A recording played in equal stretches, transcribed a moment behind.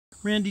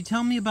Randy,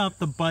 tell me about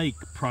the bike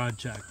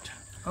project.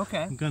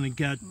 Okay. I'm going to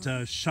get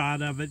a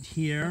shot of it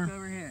here. Look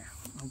over here.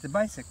 It's a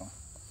bicycle.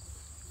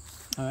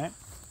 All right.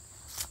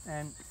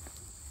 And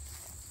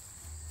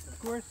of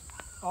course,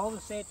 all the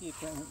safety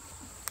equipment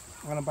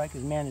on a bike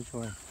is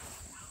mandatory.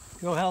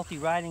 Real healthy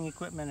riding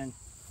equipment and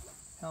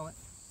helmet.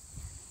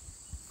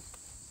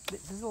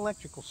 This is an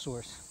electrical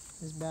source,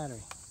 this battery.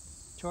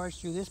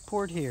 Charged through this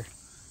port here,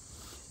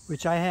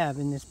 which I have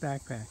in this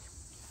backpack.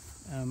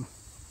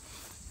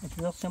 It's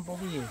real simple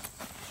to use.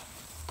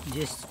 You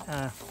just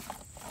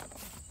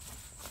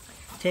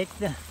take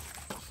the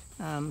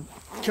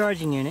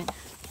charging unit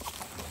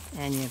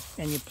and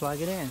you plug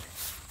it in.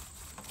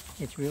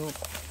 It's real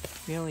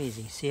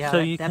easy. See how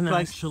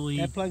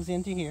that plugs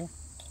into here,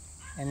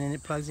 and then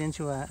it plugs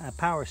into a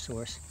power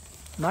source.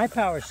 My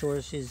power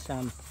source is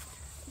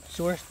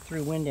sourced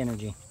through wind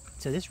energy.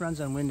 So this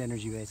runs on wind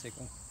energy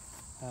basically,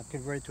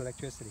 converted to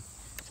electricity.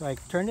 So I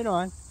turned it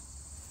on,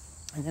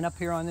 and then up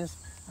here on this,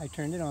 I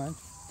turned it on.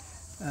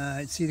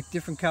 See the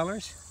different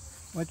colors?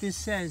 What this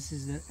says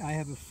is that I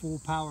have a full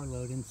power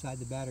load inside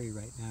the battery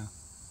right now.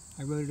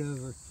 I rode it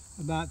over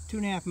about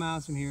 2.5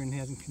 miles from here and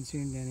hasn't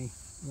consumed any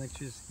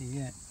electricity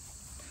yet.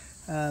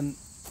 The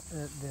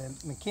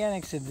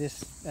mechanics of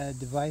this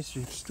device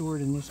are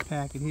stored in this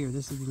packet here.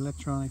 This is the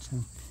electronics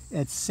and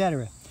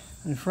etc.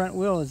 And the front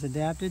wheel is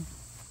adapted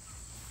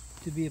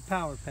to be a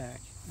power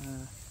pack.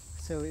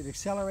 So it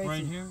accelerates.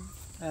 Right here?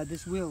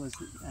 This wheel is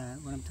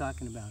what I'm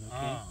talking about.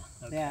 Okay.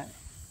 Oh, okay. That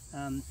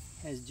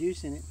has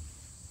juice in it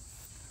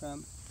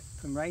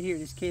from right here.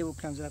 This cable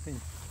comes up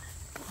in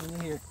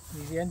here.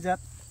 It ends up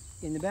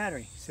in the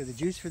battery. So the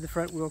juice for the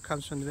front wheel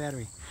comes from the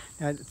battery.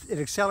 Now it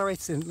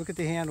accelerates, and look at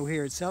the handle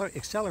here. It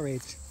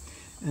accelerates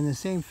in the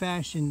same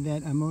fashion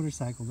that a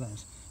motorcycle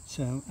does.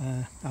 So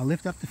I'll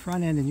lift up the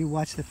front end and you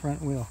watch the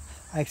front wheel.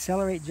 I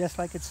accelerate just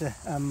like it's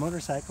a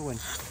motorcycle, and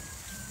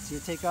see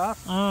it take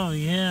off? Oh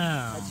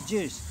yeah. That's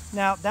juice.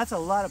 Now that's a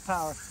lot of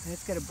power, and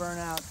it's going to burn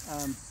out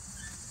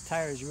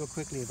tires real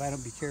quickly if I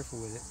don't be careful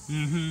with it.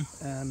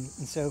 Mm-hmm. And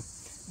so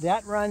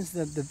that runs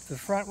the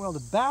front wheel. The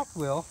back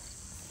wheel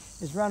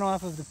is run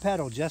off of the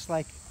pedal, just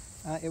like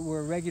it were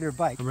a regular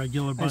bike. A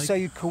regular bike? And so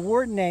you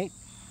coordinate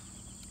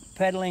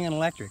pedaling and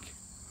electric.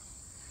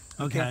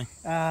 Okay.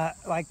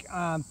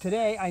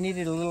 Today I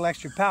needed a little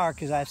extra power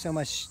because I have so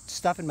much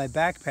stuff in my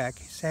backpack,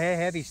 it's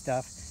heavy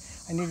stuff.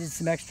 I needed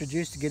some extra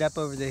juice to get up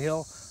over the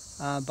hill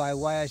by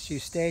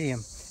YSU Stadium.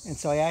 And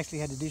so I actually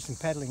had to do some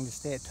pedaling to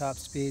stay at top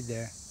speed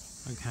there.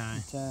 Okay.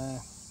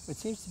 It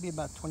seems to be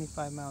about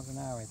 25 miles an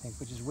hour, I think,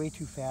 which is way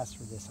too fast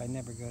for this. I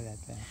never go that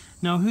fast.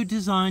 Now, who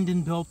designed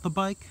and built the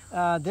bike?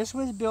 This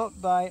was built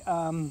by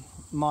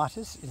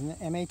Mattis,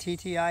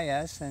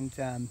 M-A-T-T-I-S,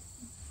 and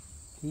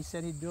he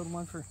said he'd build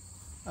one for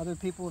other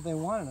people if they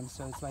wanted them.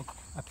 So it's like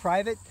a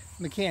private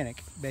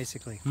mechanic,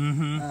 basically.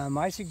 Mm-hmm.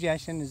 My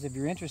suggestion is if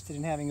you're interested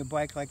in having a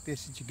bike like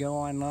this, that you go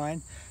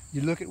online,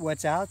 you look at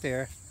what's out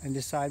there and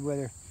decide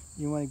whether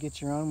you want to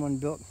get your own one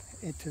built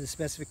to the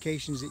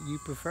specifications that you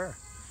prefer.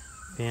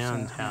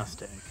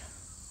 Fantastic.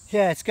 So,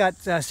 yeah, it's got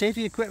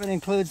safety equipment,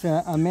 includes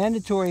a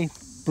mandatory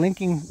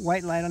blinking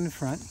white light on the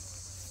front.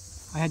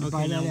 I had to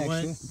buy that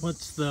extra.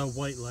 What's the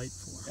white light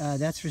for?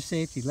 That's for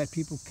safety. Let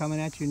people coming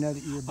at you know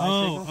that you're a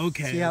bicycle. Oh,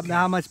 okay. See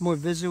how much more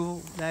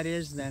visual that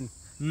is than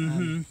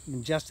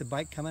just a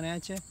bike coming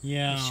at you?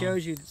 Yeah. It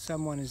shows you that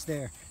someone is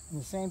there. And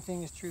the same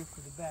thing is true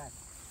for the back.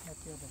 Got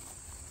the other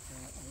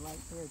light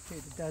there too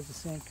that does the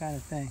same kind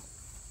of thing.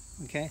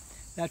 Okay?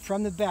 That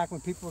from the back, when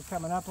people are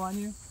coming up on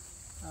you,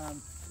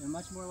 they're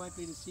much more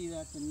likely to see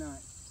that than not.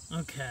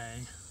 Okay.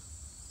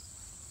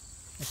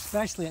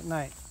 Especially at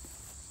night.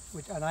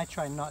 And I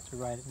try not to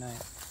ride at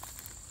night.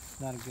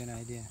 Not a good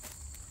idea.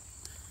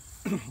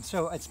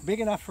 So it's big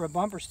enough for a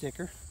bumper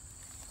sticker,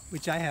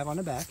 which I have on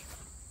the back.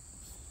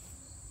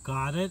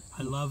 Got it.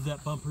 I love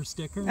that bumper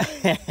sticker.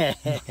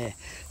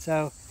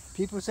 So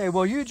people say,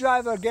 well, you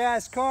drive a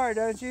gas car,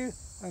 don't you?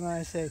 And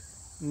I say,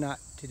 not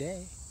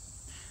today.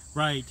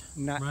 Right.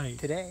 Not right.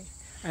 today.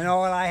 And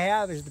all I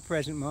have is the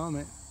present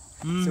moment.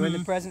 Mm-hmm. So in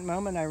the present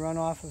moment, I run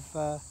off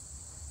of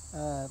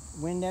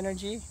wind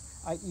energy.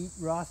 I eat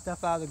raw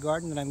stuff out of the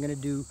garden that I'm going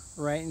to do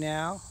right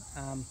now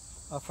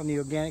from the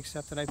organic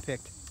stuff that I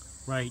picked.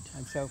 Right.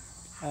 And so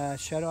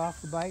shut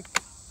off the bike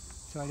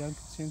so I don't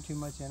consume too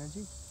much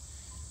energy.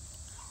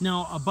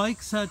 Now, a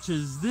bike such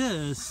as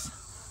this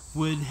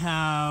would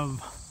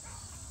have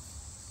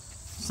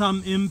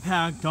some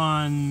impact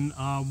on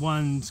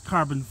one's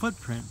carbon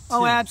footprint, too.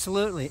 Oh,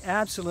 absolutely,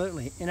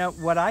 absolutely. You know,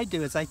 what I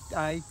do is I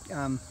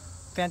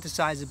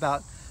fantasize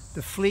about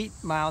the fleet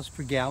miles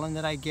per gallon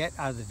that I get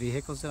out of the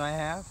vehicles that I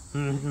have.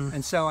 Mm-hmm.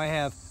 And so I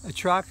have a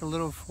truck, a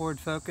little Ford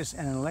Focus,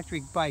 and an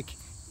electric bike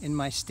in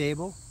my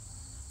stable,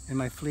 in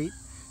my fleet.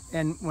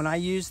 And when I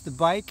use the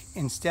bike,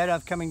 instead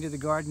of coming to the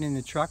garden in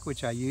the truck,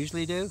 which I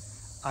usually do,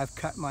 I've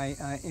cut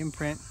my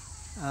imprint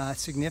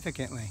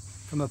significantly,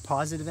 from a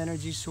positive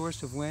energy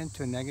source of wind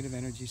to a negative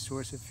energy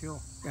source of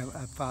fuel,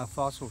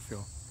 fossil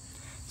fuel.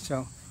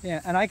 So,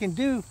 yeah, and I can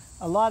do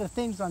a lot of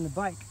things on the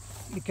bike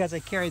because I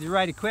carry the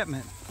right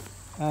equipment.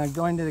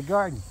 going to the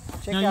garden.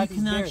 Check now out you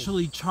can berries.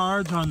 actually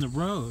charge on the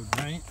road,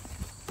 right?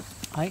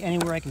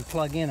 Anywhere I can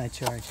plug in, I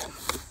charge.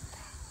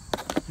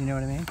 You know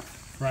what I mean?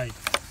 Right.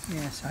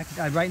 Yes.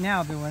 Right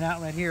now, if there were an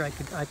outlet here, I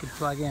could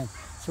plug in.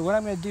 So what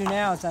I'm going to do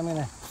now is I'm going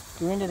to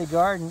go into the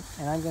garden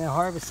and I'm going to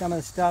harvest some of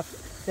the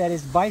stuff that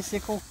is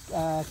bicycle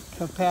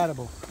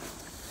compatible.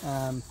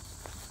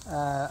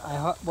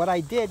 What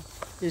I did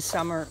this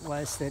summer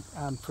was that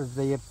for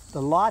the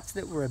lots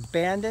that were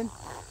abandoned,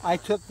 I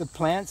took the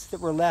plants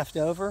that were left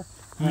over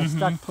and I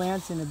stuck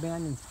plants in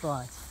abandoned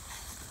spots.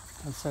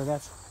 And so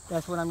that's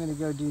what I'm going to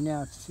go do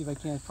now to see if I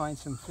can't find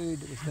some food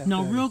that was left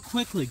Now, over. real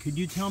quickly, could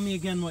you tell me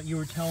again what you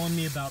were telling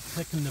me about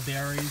picking the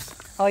berries?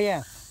 Oh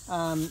yeah,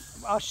 I'll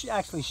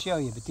actually show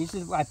you. But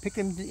I picked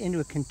them into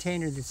a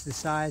container that's the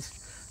size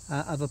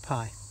of a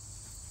pie.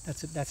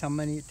 That's how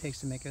many it takes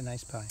to make a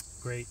nice pie.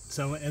 Great.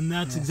 So, and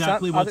that's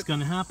exactly what's going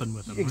to happen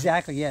with them.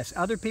 Exactly. Right? Yes.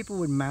 Other people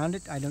would mound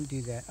it. I don't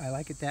do that. I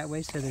like it that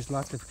way. So there's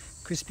lots of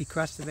crispy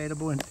crust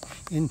available,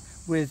 in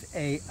with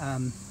a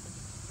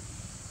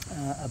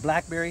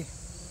blackberry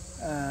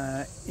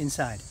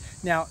inside.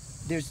 Now,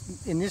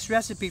 in this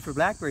recipe for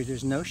blackberries,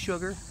 there's no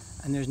sugar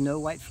and there's no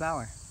white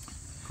flour.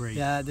 Great.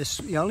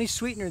 The only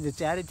sweetener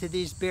that's added to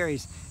these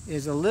berries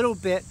is a little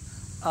bit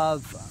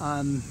of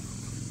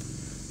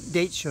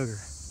date sugar.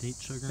 Date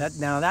sugar?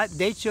 That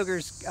date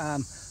sugar's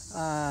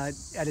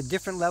at a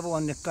different level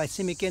on the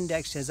glycemic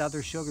index as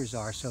other sugars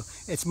are. So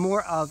it's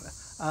more of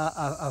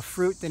a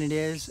fruit than it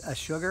is a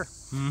sugar,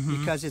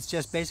 because it's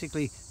just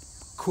basically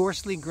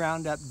coarsely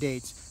ground up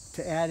dates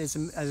to add as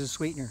a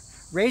sweetener.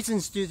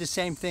 Raisins do the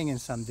same thing in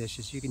some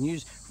dishes. You can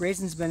use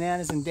raisins,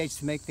 bananas, and dates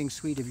to make things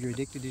sweet if you're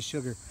addicted to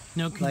sugar.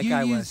 Now, could you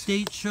use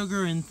date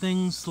sugar in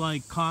things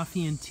like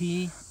coffee and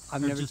tea?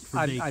 I've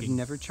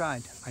never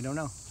tried. I don't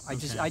know. I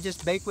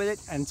just bake with it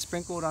and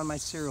sprinkle it on my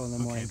cereal in the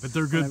morning. But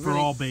they're good for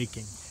all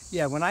baking.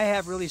 Yeah, when I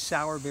have really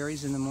sour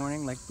berries in the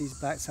morning, like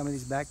some of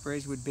these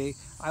blackberries would be,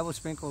 I will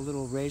sprinkle a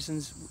little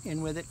raisins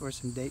in with it or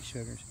some date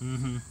sugars.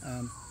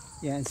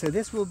 Yeah, and so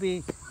this will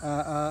be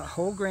a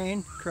whole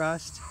grain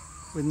crust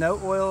with no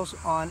oils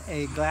on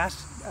a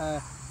glass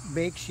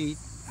bake sheet,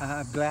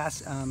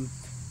 glass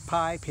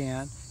pie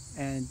pan,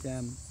 and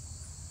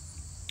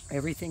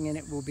everything in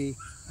it will be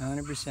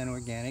 100%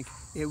 organic.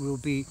 It will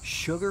be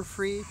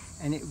sugar-free,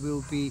 and it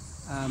will be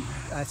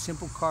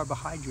simple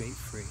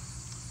carbohydrate-free.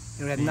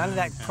 It'll have none of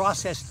that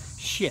processed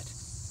shit.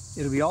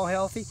 It'll be all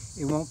healthy.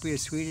 It won't be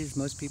as sweet as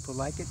most people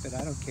like it, but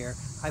I don't care.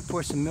 I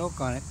pour some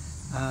milk on it,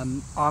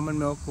 almond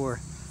milk or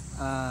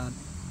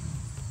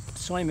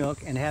soy milk,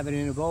 and have it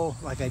in a bowl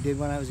like I did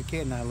when I was a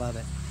kid, and I love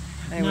it.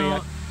 Anyway,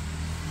 now,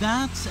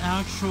 that's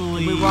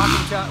actually... Can we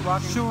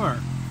walking? Sure.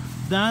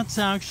 That's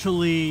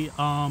actually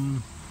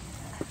an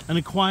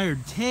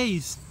acquired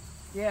taste.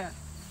 Yeah.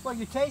 Well,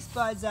 your taste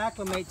buds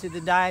acclimate to the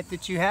diet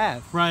that you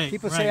have. Right.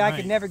 People say I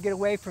could never get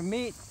away from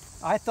meat.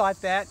 I thought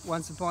that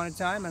once upon a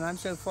time, and I'm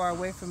so far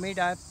away from meat,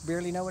 I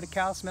barely know what a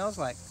cow smells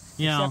like.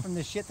 Yeah. Except from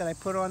the shit that I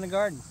put on the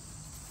garden.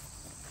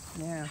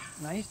 Yeah.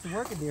 And I used to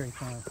work a dairy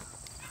farm.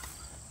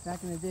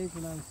 Back in the days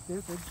when I was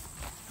stupid.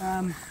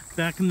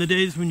 Back in the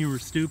days when you were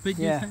stupid,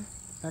 you think?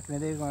 Back in the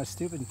days when I was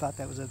stupid and thought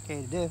that was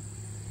okay to do.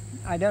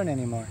 I don't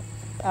anymore.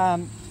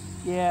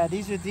 Yeah,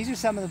 these are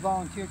some of the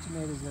volunteer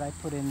tomatoes that I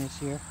put in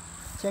this year.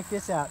 Check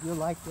this out. You'll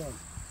like this.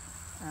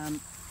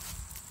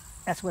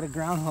 That's what a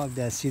groundhog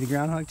does. See the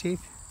groundhog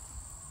teeth?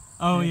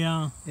 Oh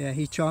yeah. Yeah,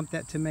 he chomped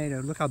that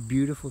tomato. Look how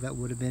beautiful that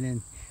would have been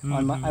in.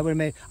 I've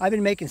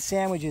been making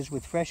sandwiches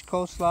with fresh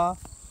coleslaw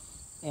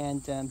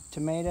and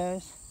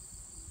tomatoes,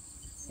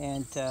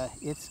 and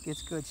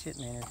it's good shit,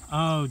 man.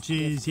 Oh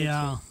geez,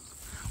 yeah.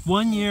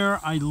 One year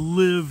I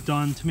lived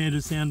on tomato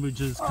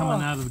sandwiches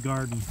coming out of the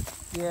garden.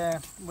 Yeah,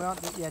 well,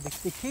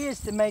 the key is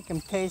to make them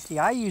tasty.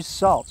 I use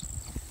salt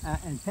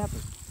and pepper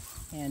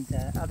and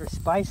other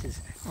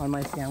spices on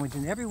my sandwich,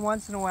 and every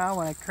once in a while,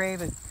 when I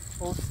crave it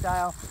old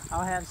style,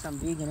 I'll have some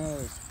vegan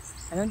eggs.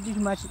 I don't do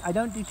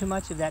too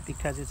much of that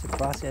because it's a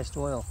processed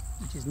oil,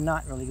 which is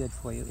not really good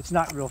for you. It's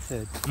not real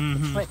food.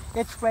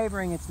 It's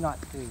flavoring. It's not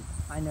food.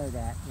 I know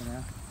that. You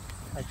know.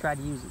 I try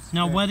to use it.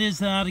 Now, what is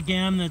that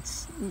again?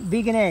 That's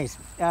vegan eggs.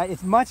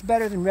 It's much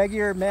better than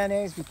regular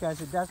mayonnaise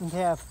because it doesn't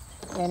have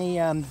any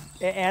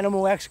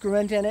animal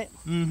excrement in it.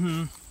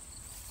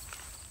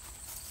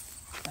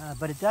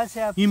 But it does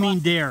have... You mean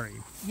dairy?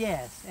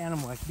 Yes,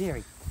 animal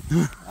dairy.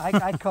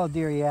 I call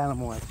dairy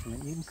animal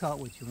excrement. You can call it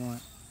what you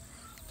want.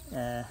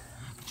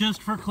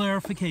 Just for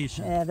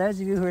clarification. Those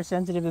of you who are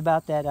sensitive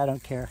about that, I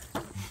don't care.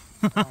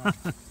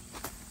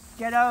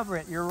 Get over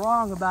it. You're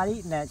wrong about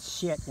eating that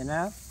shit, you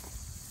know?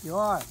 You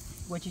are.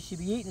 What you should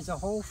be eating is a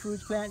whole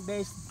foods,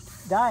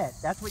 plant-based diet.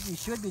 That's what you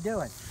should be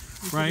doing.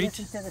 You should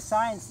listen to the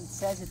science that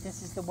says that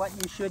this is what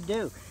you should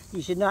do.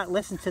 You should not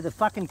listen to the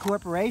fucking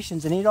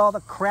corporations and eat all the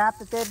crap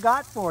that they've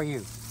got for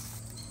you.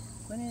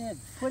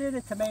 Put in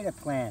a tomato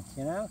plant,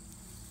 you know?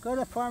 Go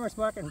to the farmer's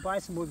market and buy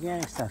some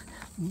organic stuff.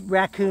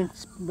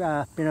 Raccoon's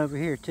been over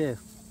here too.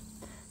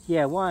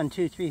 Yeah, 1,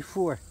 2, 3,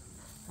 4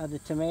 of the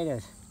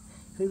tomatoes.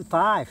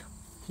 5.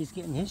 He's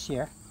getting his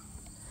share.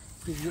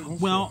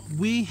 Well,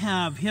 we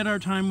have hit our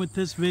time with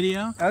this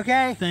video.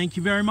 Okay. Thank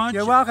you very much.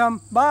 You're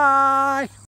welcome. Bye.